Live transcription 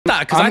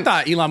I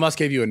thought Elon Musk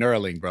gave you a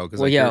Neuralink, bro.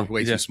 Because you're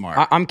way too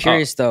smart. I'm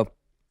curious though.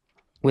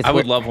 I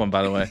would love one,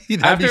 by the way.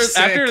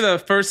 after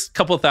the first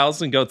couple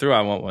thousand go through,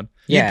 I want one.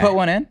 Yeah. You'd put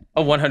one in?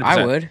 Oh, 100%.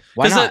 I would.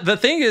 Why not? The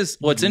thing is,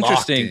 what's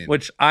interesting,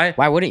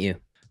 why wouldn't you?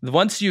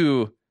 Once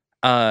you,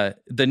 the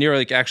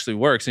Neuralink actually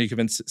works and you can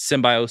be in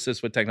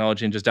symbiosis with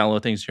technology and just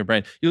download things to your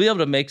brain, you'll be able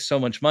to make so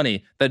much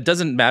money that it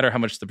doesn't matter how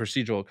much the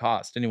procedure will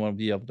cost. Anyone will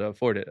be able to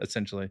afford it,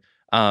 essentially.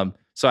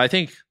 So I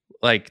think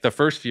like the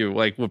first few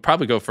would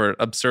probably go for an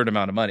absurd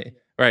amount of money.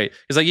 Right.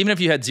 Because like even if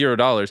you had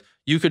 $0,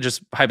 you could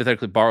just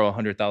hypothetically borrow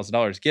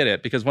 $100,000, get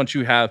it. Because once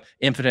you have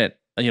infinite,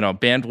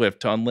 bandwidth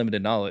to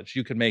unlimited knowledge,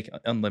 you could make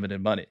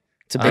unlimited money.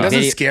 It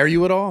doesn't scare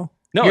you at all?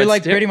 No, you're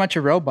like pretty much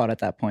a robot at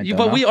that point.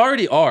 But we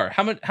already are.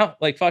 How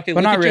fucking?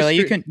 But not really.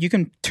 You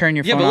can turn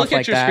your phone off like that. Yeah, but look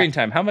at your screen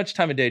time. How much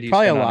time a day do you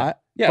probably spend a on lot.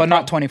 It? Yeah, but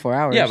not 24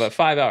 hours. Yeah, but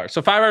 5 hours.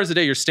 So 5 hours a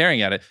day, you're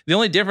staring at it. The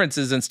only difference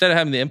is instead of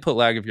having the input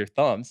lag of your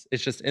thumbs,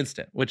 it's just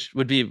instant, which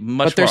would be much more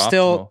optimal. But there's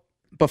still.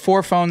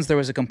 Before phones, there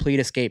was a complete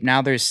escape.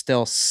 Now there's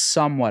still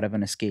somewhat of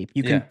an escape.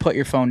 You can put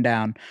your phone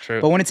down. True.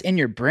 But when it's in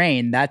your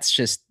brain, that's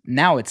just,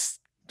 now it's,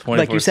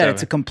 like you said,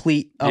 it's a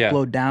complete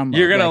upload, download.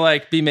 You're going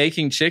to be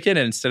making chicken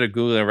and instead of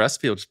Googling a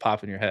recipe, it'll just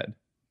pop in your head.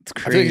 It's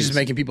crazy. I think it's just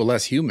making people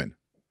less human.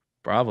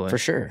 Probably. For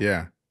sure.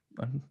 Yeah.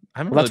 I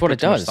haven't really put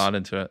too much thought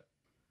into it.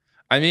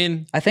 I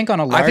mean, I think on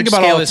a large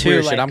scale all this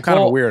weird shit. I'm kind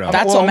of a weirdo.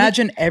 That's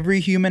imagine every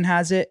human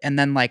has it. And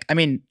then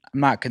I'm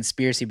not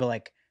conspiracy,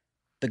 but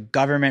the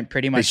government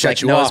pretty much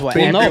knows what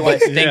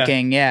everyone's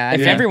thinking. Yeah.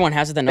 If everyone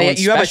has it, then no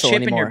one's you have a special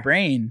chip anymore. in your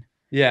brain.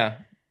 Yeah.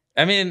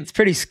 I mean, it's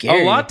pretty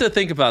scary. A lot to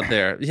think about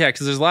there. Yeah,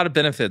 because there's a lot of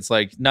benefits.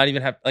 Not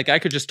even have I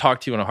could just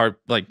talk to you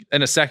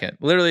in a second.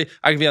 Literally,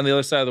 I could be on the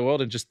other side of the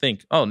world and just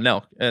think, oh,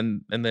 Nelk,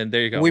 and then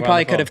there you go. We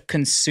probably could have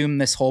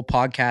consumed this whole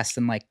podcast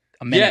in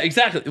a minute. Yeah,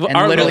 exactly.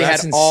 And literally had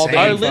all the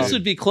our lips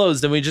would be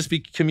closed and we'd just be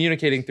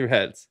communicating through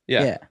heads.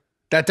 Yeah.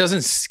 That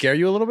doesn't scare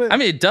you a little bit? I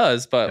mean, it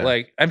does, but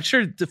I'm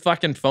sure the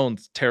fucking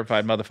phones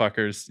terrified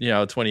motherfuckers,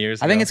 20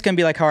 years ago. I think it's going to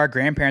be like how our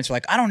grandparents were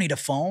like, I don't need a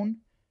phone.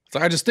 So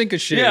I just think of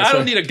shit. Yeah, I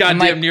don't need a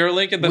goddamn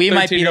Neuralink. And we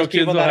might be those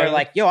people that are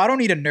like, yo, I don't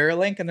need a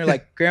Neuralink. And they're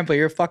like, Grandpa,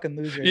 you're a fucking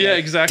loser. Yeah,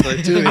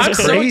 exactly. Dude, I'm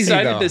so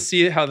excited to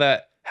see how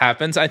that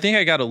happens. I think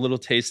I got a little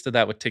taste of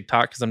that with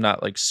TikTok because I'm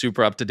not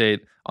super up to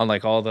date on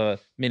all the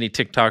mini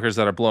TikTokers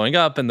that are blowing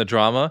up and the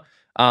drama.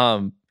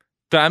 But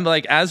I'm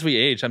as we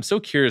age, I'm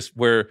so curious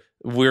where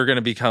we're going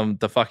to become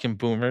the fucking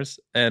boomers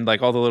and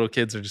all the little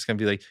kids are just going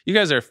to be like, you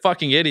guys are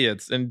fucking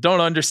idiots and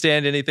don't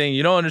understand anything.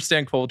 You don't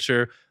understand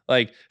culture.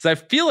 So I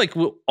feel like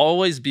we'll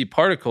always be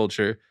part of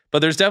culture, but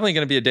there's definitely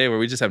going to be a day where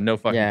we just have no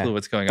fucking clue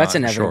what's going on. That's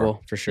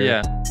inevitable for sure.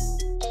 Yeah.